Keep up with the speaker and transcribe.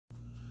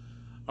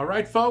All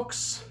right,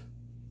 folks.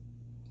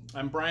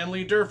 I'm Brian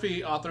Lee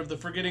Durfee, author of The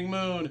Forgetting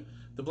Moon,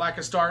 The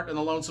Blackest Art, and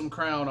The Lonesome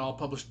Crown, all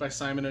published by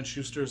Simon &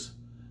 Schuster's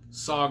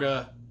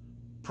Saga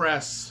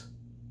Press.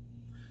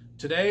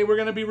 Today we're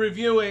going to be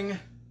reviewing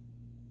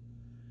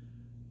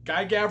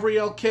Guy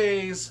Gavriel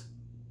Kay's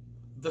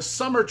The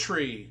Summer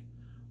Tree,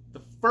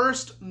 the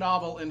first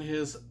novel in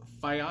his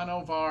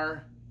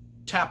Fianovar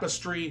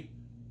Tapestry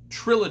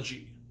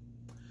trilogy.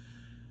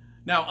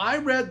 Now, I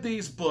read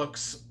these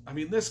books,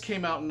 this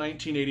came out in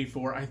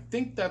 1984. I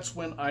think that's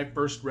when I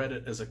first read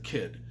it as a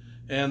kid.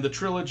 And the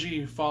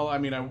trilogy, I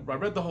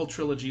read the whole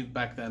trilogy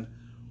back then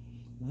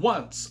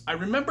once. I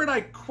remembered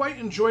I quite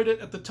enjoyed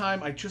it at the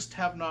time. I just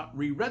have not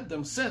reread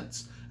them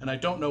since, and I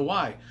don't know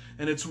why.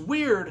 And it's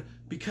weird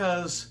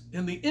because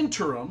in the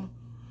interim,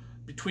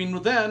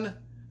 between then,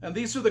 and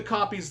these are the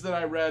copies that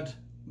I read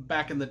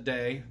back in the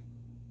day,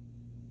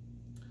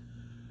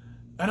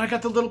 and I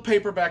got the little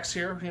paperbacks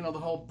here, the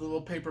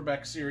little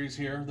paperback series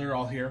here. They're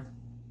all here.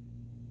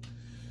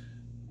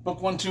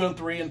 Book 1, 2, and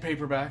 3 in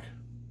paperback.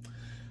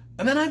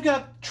 And then I've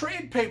got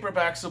trade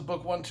paperbacks of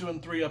book 1, 2,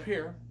 and 3 up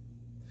here.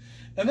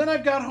 And then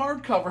I've got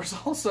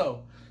hardcovers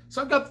also.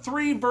 So I've got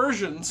 3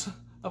 versions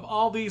of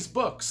all these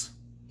books.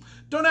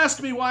 Don't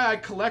ask me why I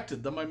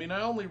collected them. I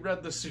only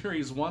read the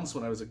series once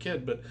when I was a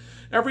kid, but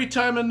every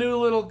time a new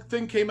little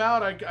thing came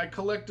out, I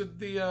collected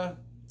the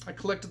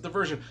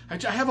version. I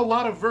have a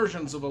lot of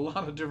versions of a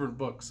lot of different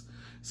books.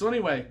 So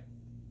anyway,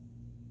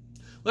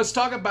 let's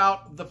talk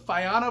about the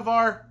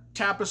Fianovar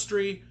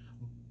Tapestry,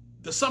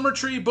 The Summer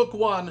Tree, Book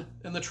 1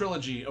 in the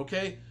trilogy,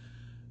 okay?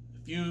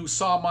 If you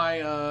saw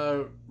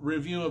my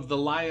review of The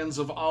Lions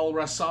of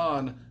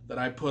Al-Rassan that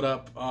I put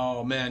up,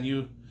 oh man,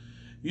 you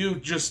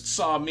just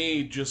saw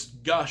me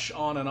just gush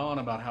on and on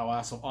about how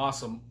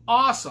awesome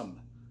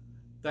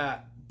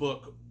that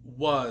book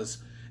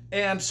was.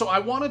 And so I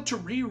wanted to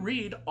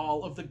reread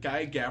all of the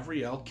Guy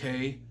Gavriel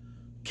Kay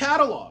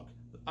catalog.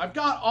 I've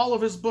got all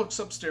of his books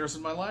upstairs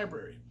in my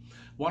library.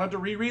 Wanted to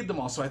reread them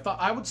all, so I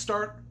thought I would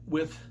start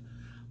with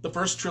the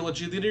first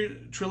trilogy that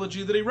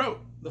he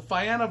wrote, the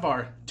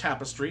Fianovar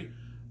Tapestry,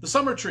 The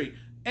Summer Tree.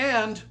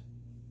 And,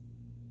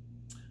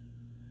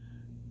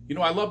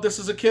 I loved this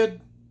as a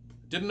kid.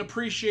 Didn't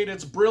appreciate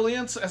its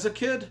brilliance as a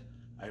kid.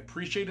 I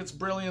appreciate its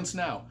brilliance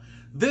now.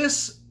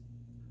 This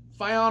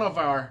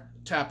Fianovar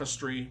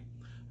Tapestry,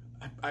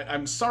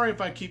 I'm sorry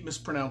if I keep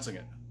mispronouncing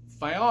it.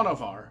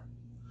 Fianovar,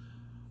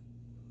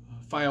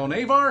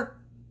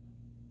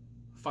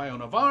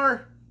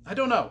 I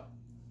don't know.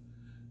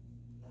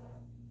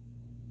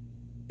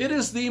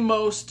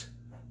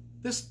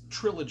 This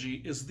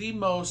trilogy is the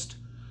most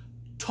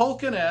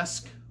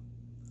Tolkien-esque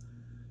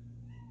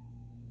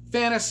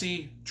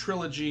fantasy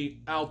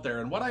trilogy out there.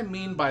 And what I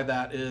mean by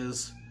that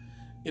is,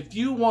 if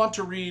you want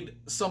to read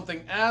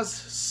something as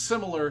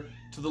similar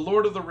to The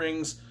Lord of the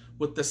Rings,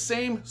 with the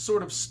same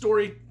sort of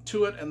story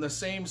to it and the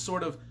same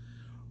sort of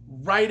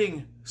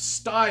writing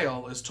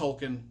style as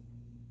Tolkien,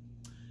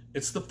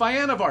 it's the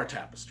Fianovar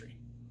Tapestry.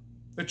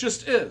 It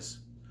just is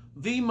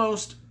the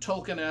most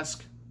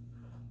Tolkien-esque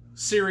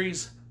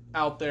series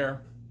out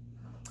there.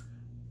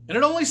 And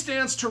it only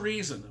stands to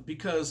reason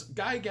because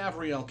Guy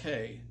Gavriel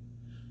Kay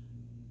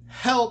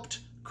helped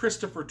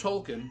Christopher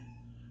Tolkien,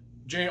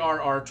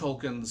 J.R.R.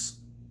 Tolkien's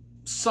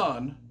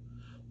son,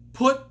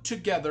 put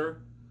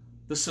together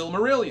the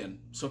Silmarillion.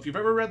 So if you've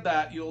ever read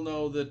that, you'll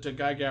know that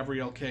Guy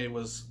Gavriel Kay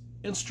was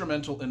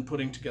instrumental in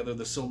putting together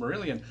the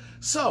Silmarillion.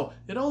 So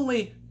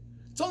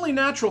it's only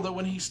natural that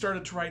when he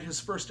started to write his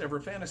first ever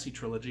fantasy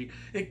trilogy,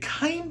 he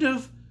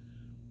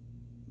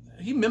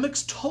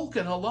mimics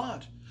Tolkien a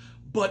lot,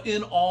 but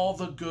in all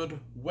the good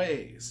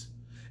ways.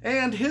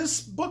 And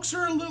his books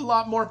are a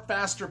lot more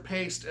faster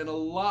paced and a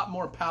lot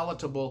more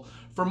palatable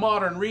for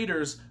modern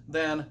readers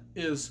than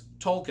is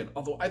Tolkien.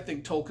 Although I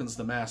think Tolkien's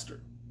the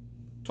master.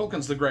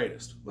 Tolkien's the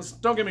greatest. Listen,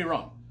 don't get me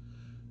wrong.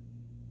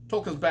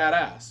 Tolkien's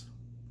badass.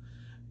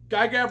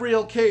 Guy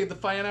Gavriel Kay, the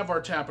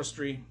Fianovar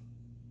Tapestry,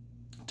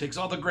 takes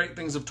all the great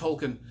things of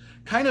Tolkien,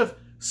 kind of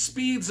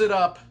speeds it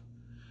up,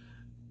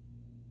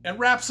 and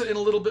wraps it in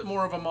a little bit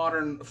more of a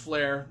modern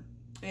flair.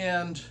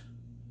 And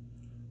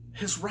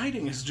his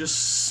writing is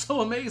just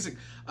so amazing.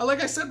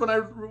 Like I said,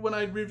 when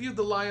I reviewed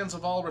The Lions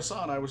of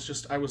Al-Rassan, I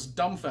was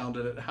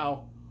dumbfounded at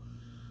how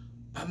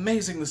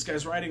amazing this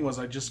guy's writing was.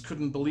 I just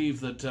couldn't believe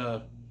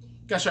that.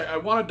 Gosh, I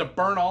wanted to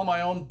burn all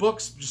my own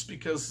books just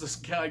because this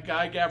guy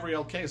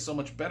Gavriel Kay is so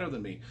much better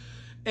than me.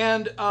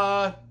 And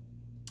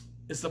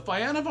is the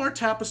Fianovar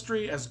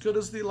Tapestry as good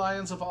as The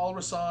Lions of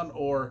Al-Rassan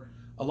or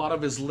a lot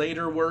of his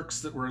later works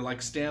that were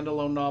like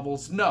standalone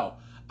novels? No.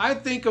 I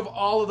think of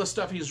all of the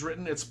stuff he's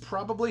written, it's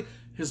probably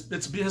his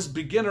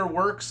beginner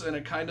works, and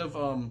it kind of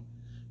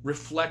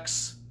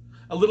reflects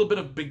a little bit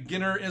of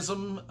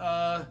beginnerism,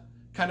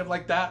 kind of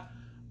like that.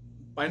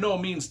 By no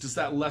means does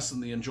that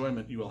lessen the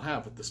enjoyment you will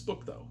have with this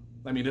book, though.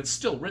 It's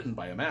still written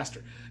by a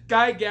master.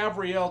 Guy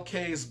Gavriel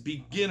Kay's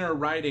beginner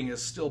writing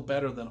is still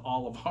better than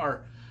all of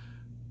our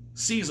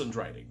seasoned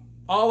writing.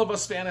 All of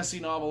us fantasy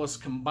novelists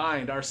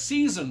combined, our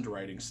seasoned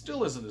writing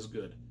still isn't as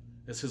good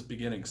as his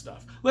beginning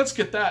stuff. Let's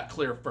get that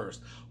clear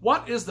first.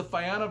 What is the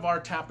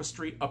Fianovar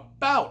Tapestry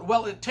about?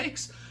 Well,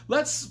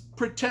 let's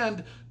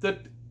pretend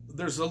that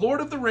there's the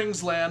Lord of the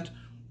Rings land,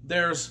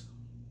 there's,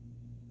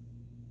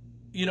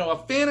 a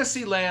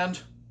fantasy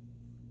land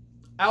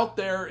out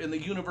there in the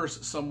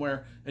universe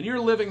somewhere, and you're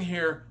living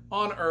here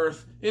on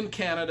Earth, in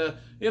Canada,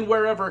 in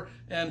wherever,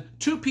 and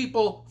two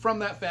people from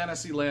that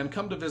fantasy land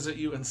come to visit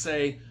you and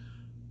say,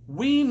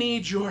 we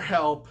need your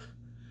help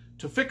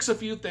to fix a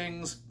few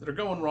things that are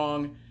going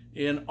wrong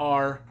in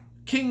our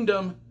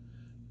kingdom.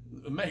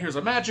 Here's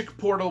a magic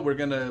portal. We're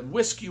going to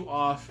whisk you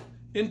off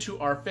into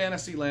our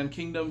Fantasyland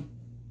kingdom.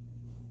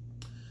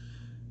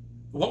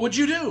 What would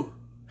you do?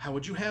 How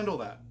would you handle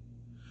that?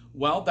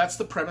 Well, that's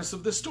the premise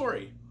of this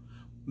story.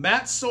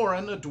 Matt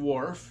Soren, a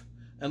dwarf,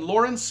 and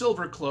Lauren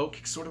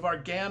Silvercloak, sort of our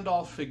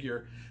Gandalf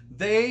figure,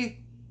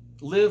 they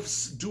live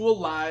dual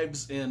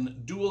lives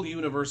in dual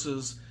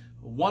universes,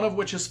 one of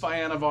which is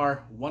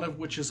Fianovar, one of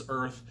which is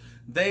Earth.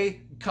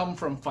 They come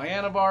from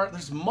Fianovar.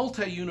 There's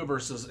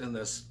multi-universes in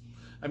this.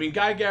 I mean,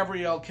 Guy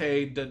Gavriel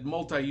K did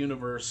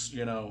multi-universe,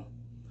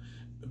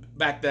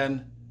 back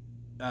then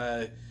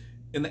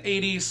in the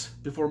 80s,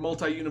 before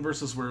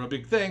multi-universes were a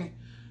big thing.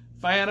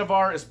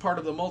 Fianovar is part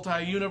of the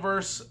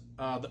multi-universe.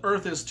 The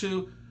Earth is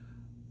too.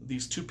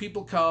 These two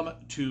people come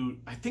to,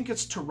 I think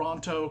it's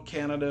Toronto,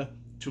 Canada,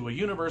 to a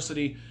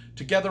university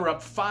to gather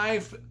up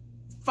five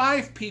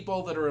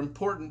people that are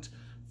important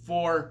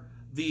for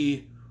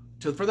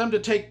them to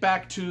take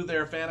back to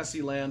their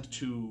fantasy land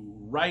to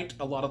right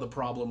a lot of the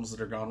problems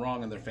that are gone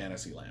wrong in their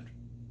fantasy land.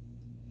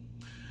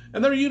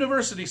 And they're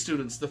university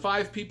students. The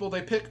 5 people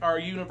they pick are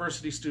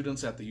university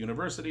students at the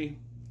university.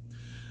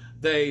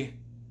 They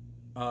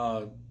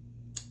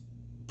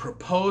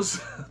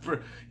propose,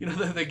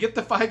 they get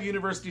the 5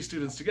 university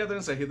students together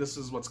and say, hey, this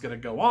is what's going to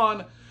go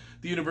on.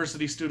 The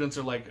university students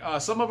are like,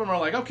 some of them are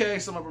like, okay.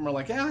 Some of them are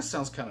like, yeah, this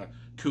sounds kind of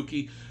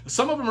kooky.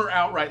 Some of them are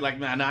outright like,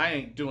 man, I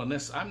ain't doing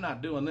this. I'm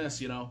not doing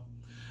this,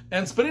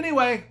 But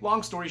anyway,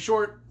 long story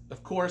short,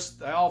 of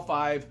course, all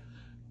 5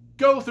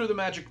 go through the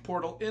magic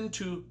portal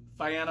into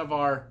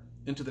Fianovar,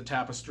 into the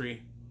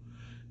tapestry.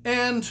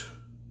 And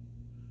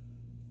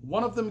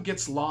one of them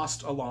gets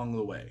lost along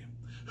the way.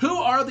 Who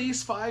are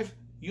these 5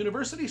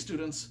 university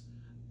students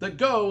that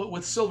go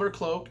with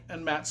Silvercloak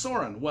and Matt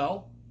Soren?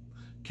 Well,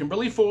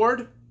 Kimberly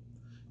Ford,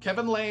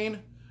 Kevin Lane,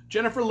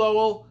 Jennifer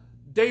Lowell,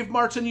 Dave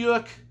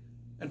Martinuik,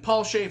 and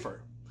Paul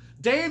Schaefer.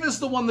 Dave is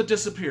the one that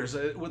disappears.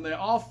 When they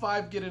all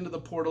 5 get into the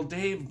portal,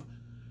 Dave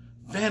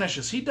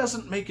vanishes. He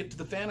doesn't make it to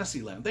the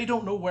Fantasyland. They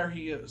don't know where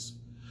he is.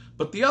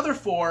 But the other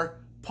 4,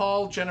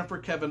 Paul, Jennifer,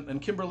 Kevin,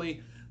 and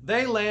Kimberly,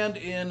 they land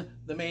in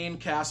the main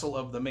castle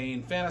of the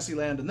main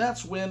Fantasyland, and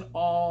that's when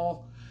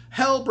all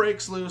hell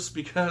breaks loose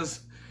because,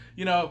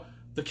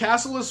 the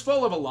castle is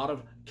full of a lot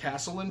of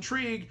castle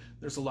intrigue.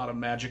 There's a lot of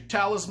magic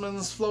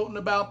talismans floating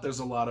about. There's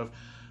a lot of,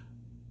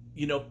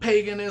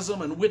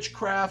 paganism and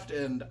witchcraft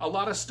and a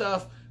lot of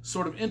stuff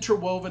sort of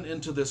interwoven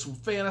into this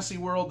fantasy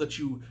world that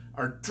you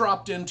are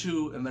dropped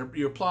into and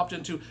you're plopped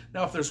into.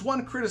 Now, if there's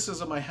one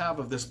criticism I have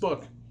of this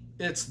book,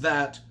 it's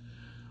that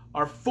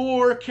our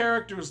 4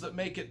 characters that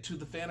make it to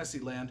the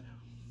Fantasyland,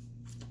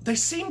 they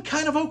seem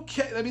kind of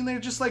okay. I mean, they're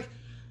just like,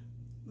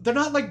 they're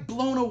not like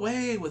blown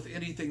away with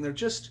anything. They're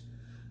just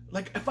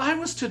like, if I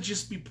was to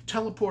just be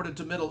teleported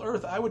to Middle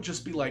Earth, I would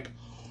just be like,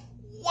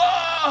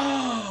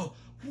 whoa,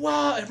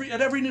 wow.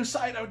 At every new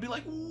sight, I would be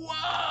like,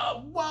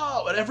 whoa,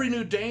 wow. At every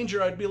new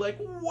danger, I'd be like,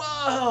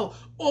 whoa,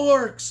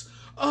 orcs.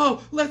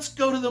 Oh, let's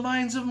go to the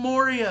mines of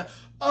Moria.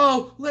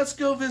 Oh, let's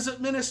go visit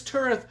Minas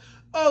Tirith.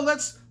 Oh,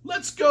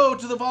 let's go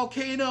to the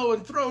volcano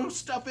and throw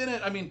stuff in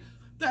it. I mean,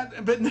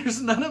 but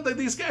there's none of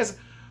these guys.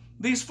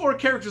 These 4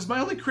 characters, my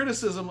only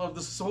criticism of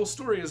this whole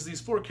story is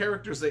these 4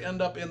 characters, they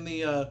end up in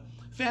the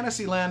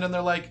Fantasyland and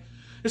they're like,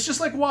 it's just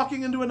like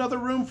walking into another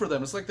room for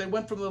them. It's like they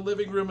went from the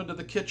living room into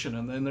the kitchen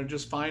and then they're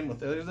just fine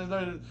with it.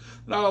 There's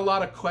not a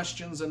lot of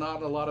questions and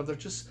not a lot of, they're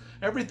just,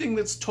 everything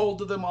that's told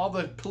to them, all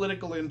the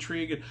political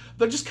intrigue,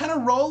 they just kind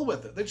of roll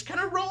with it. They just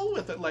kind of roll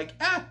with it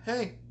like,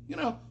 hey,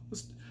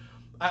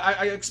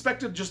 I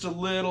expected just a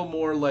little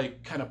more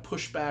like kind of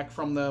pushback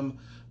from them,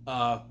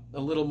 a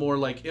little more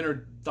like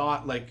inner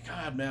thought, like,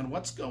 God, man,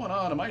 what's going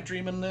on? Am I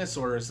dreaming this,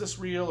 or is this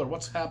real, or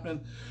what's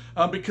happening?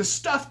 Because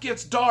stuff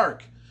gets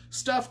dark.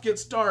 Stuff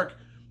gets dark.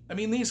 I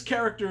mean, these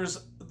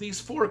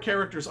 4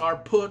 characters are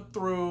put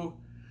through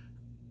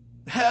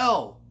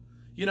hell,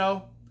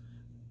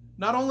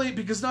 Not only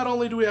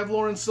do we have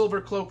Lauren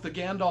Silvercloak, the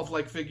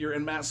Gandalf-like figure,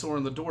 and Matt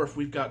Soren, the dwarf,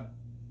 we've got,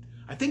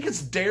 I think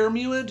it's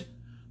Dermuid,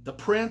 the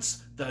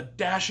prince, the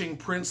dashing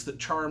prince that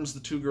charms the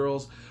 2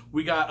 girls.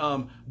 We got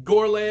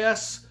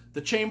Gorlaeus, the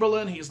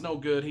Chamberlain. He's no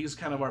good. He's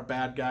kind of our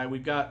bad guy.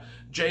 We've got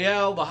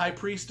Jael, the High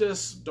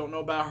Priestess. Don't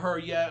know about her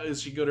yet.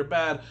 Is she good or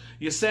bad?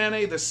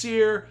 Yasane, the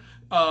Seer.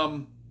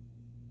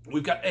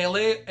 We've got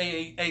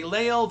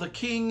Alael, the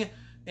King.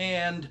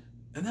 And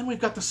then we've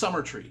got the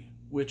Summer Tree,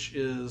 which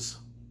is...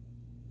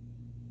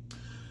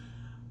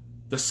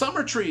 The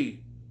Summer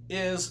Tree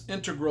is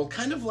integral,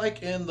 kind of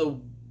like in the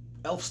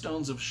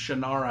Elfstones of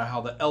Shannara,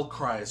 how the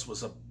Elkrais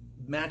was a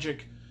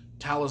magic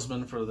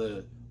talisman for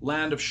the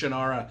land of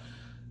Shannara.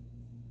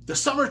 The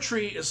summer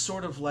tree is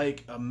sort of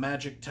like a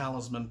magic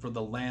talisman for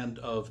the land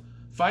of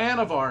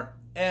Fianovar,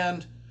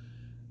 and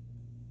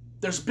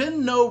there's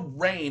been no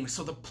rain,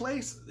 so the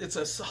place, it's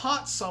a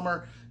hot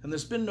summer, and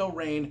there's been no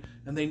rain,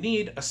 and they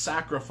need a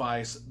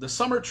sacrifice. The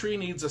summer tree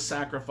needs a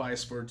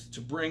sacrifice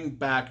to bring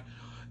back,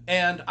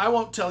 and I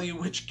won't tell you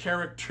which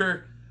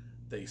character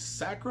they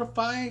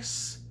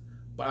sacrifice,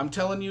 but I'm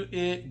telling you,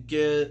 it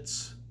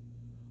gets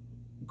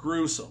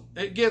gruesome.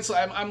 It gets,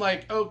 I'm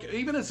like, okay,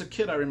 even as a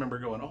kid, I remember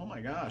going, oh my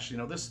gosh, you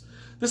know, this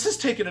has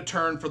taken a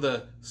turn for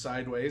the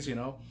sideways, you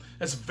know.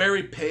 It's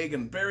very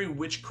pagan, very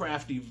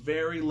witchcrafty,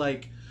 very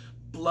like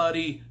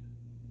bloody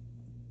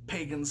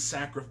pagan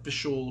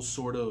sacrificial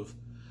sort of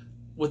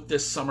with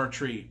this summer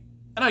tree.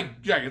 And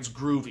yeah, it's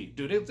groovy,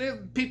 dude. It's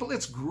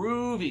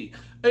groovy.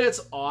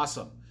 It's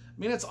awesome. I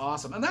mean, it's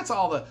awesome. And that's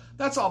all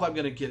I'm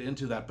going to get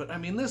into that. But I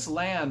mean, this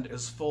land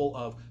is full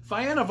of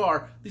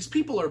Fianovar. These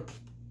people are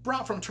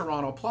brought from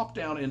Toronto, plopped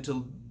down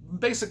into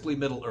basically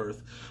Middle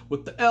Earth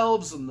with the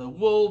elves and the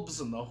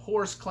wolves and the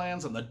horse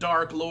clans and the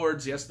dark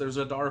lords. Yes, there's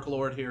a dark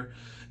lord here.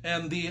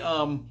 And the,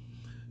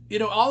 you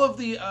know, all of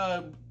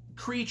the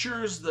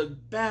creatures, the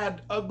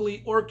bad,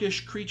 ugly,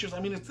 orcish creatures. I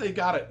mean, they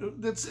got it.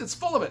 It's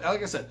full of it.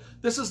 Like I said,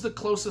 this is the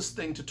closest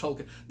thing to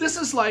Tolkien. This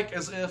is like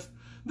as if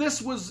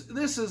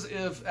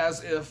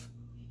as if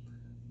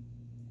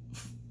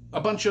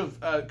a bunch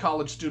of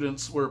college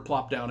students were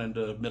plopped down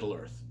into Middle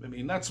Earth. I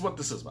mean, that's what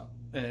this is about,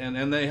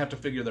 and they have to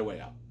figure their way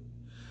out.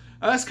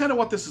 That's kind of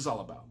what this is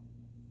all about.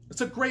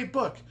 It's a great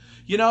book.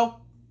 You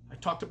know, I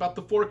talked about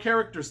the 4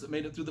 characters that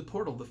made it through the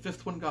portal. The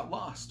 5th one got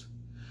lost.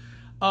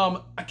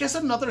 I guess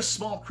another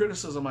small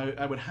criticism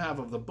I would have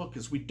of the book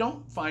is we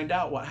don't find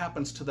out what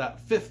happens to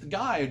that 5th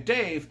guy,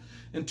 Dave,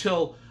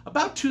 until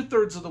about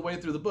 2/3 of the way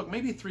through the book,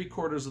 maybe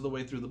 3/4 of the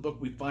way through the book.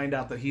 We find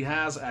out that he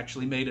has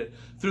actually made it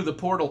through the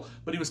portal,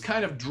 but he was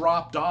kind of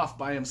dropped off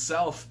by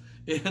himself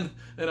in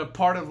a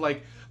part of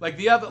like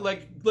the other,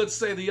 like, let's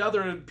say the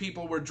other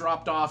people were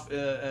dropped off,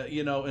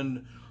 you know,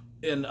 in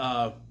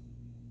Minas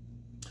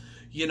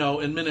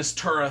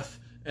Tirith.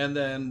 And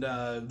then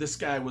this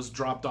guy was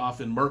dropped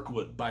off in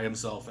Mirkwood by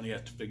himself, and he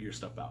had to figure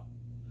stuff out.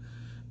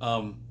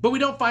 But we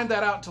don't find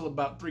that out until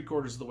about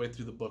 3/4 of the way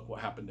through the book, what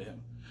happened to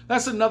him.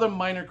 That's another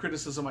minor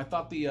criticism. I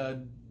thought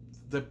the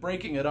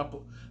breaking it up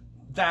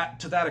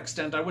to that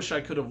extent, I wish I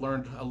could have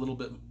learned a little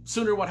bit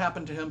sooner what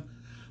happened to him.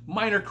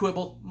 Minor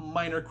quibble,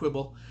 minor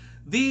quibble.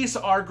 These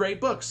are great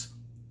books.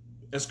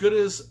 As good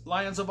as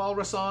Lions of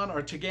Al-Rassan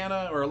or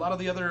Tigana or a lot of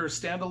the other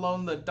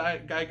standalone that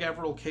Guy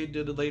Gavriel Cade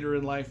did later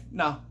in life.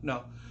 No.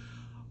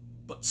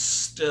 But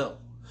still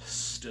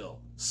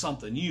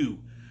something you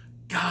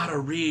gotta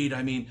read.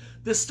 I mean,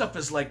 this stuff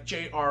is like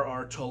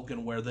J.R.R.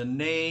 Tolkien, where the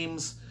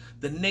names,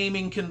 the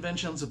naming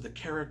conventions of the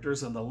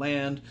characters and the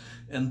land,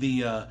 and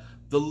the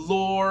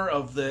lore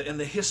of and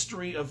the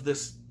history of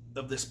this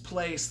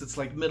place that's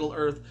like Middle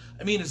Earth.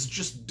 I mean, it's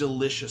just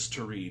delicious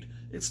to read.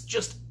 It's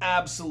just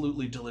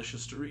absolutely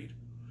delicious to read.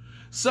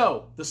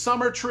 So, The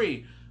Summer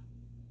Tree.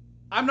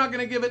 I'm not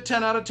gonna give it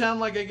 10 out of 10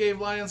 like I gave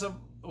Lions of...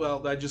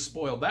 Well, I just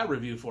spoiled that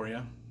review for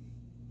you.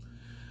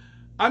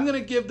 I'm going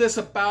to give this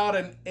about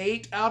an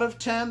 8 out of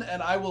 10,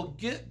 and I will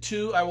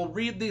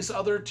read these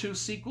other 2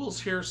 sequels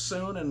here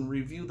soon and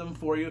review them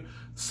for you.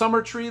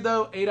 Summer Tree,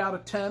 though, 8 out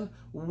of 10.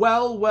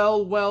 Well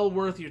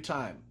worth your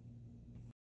time.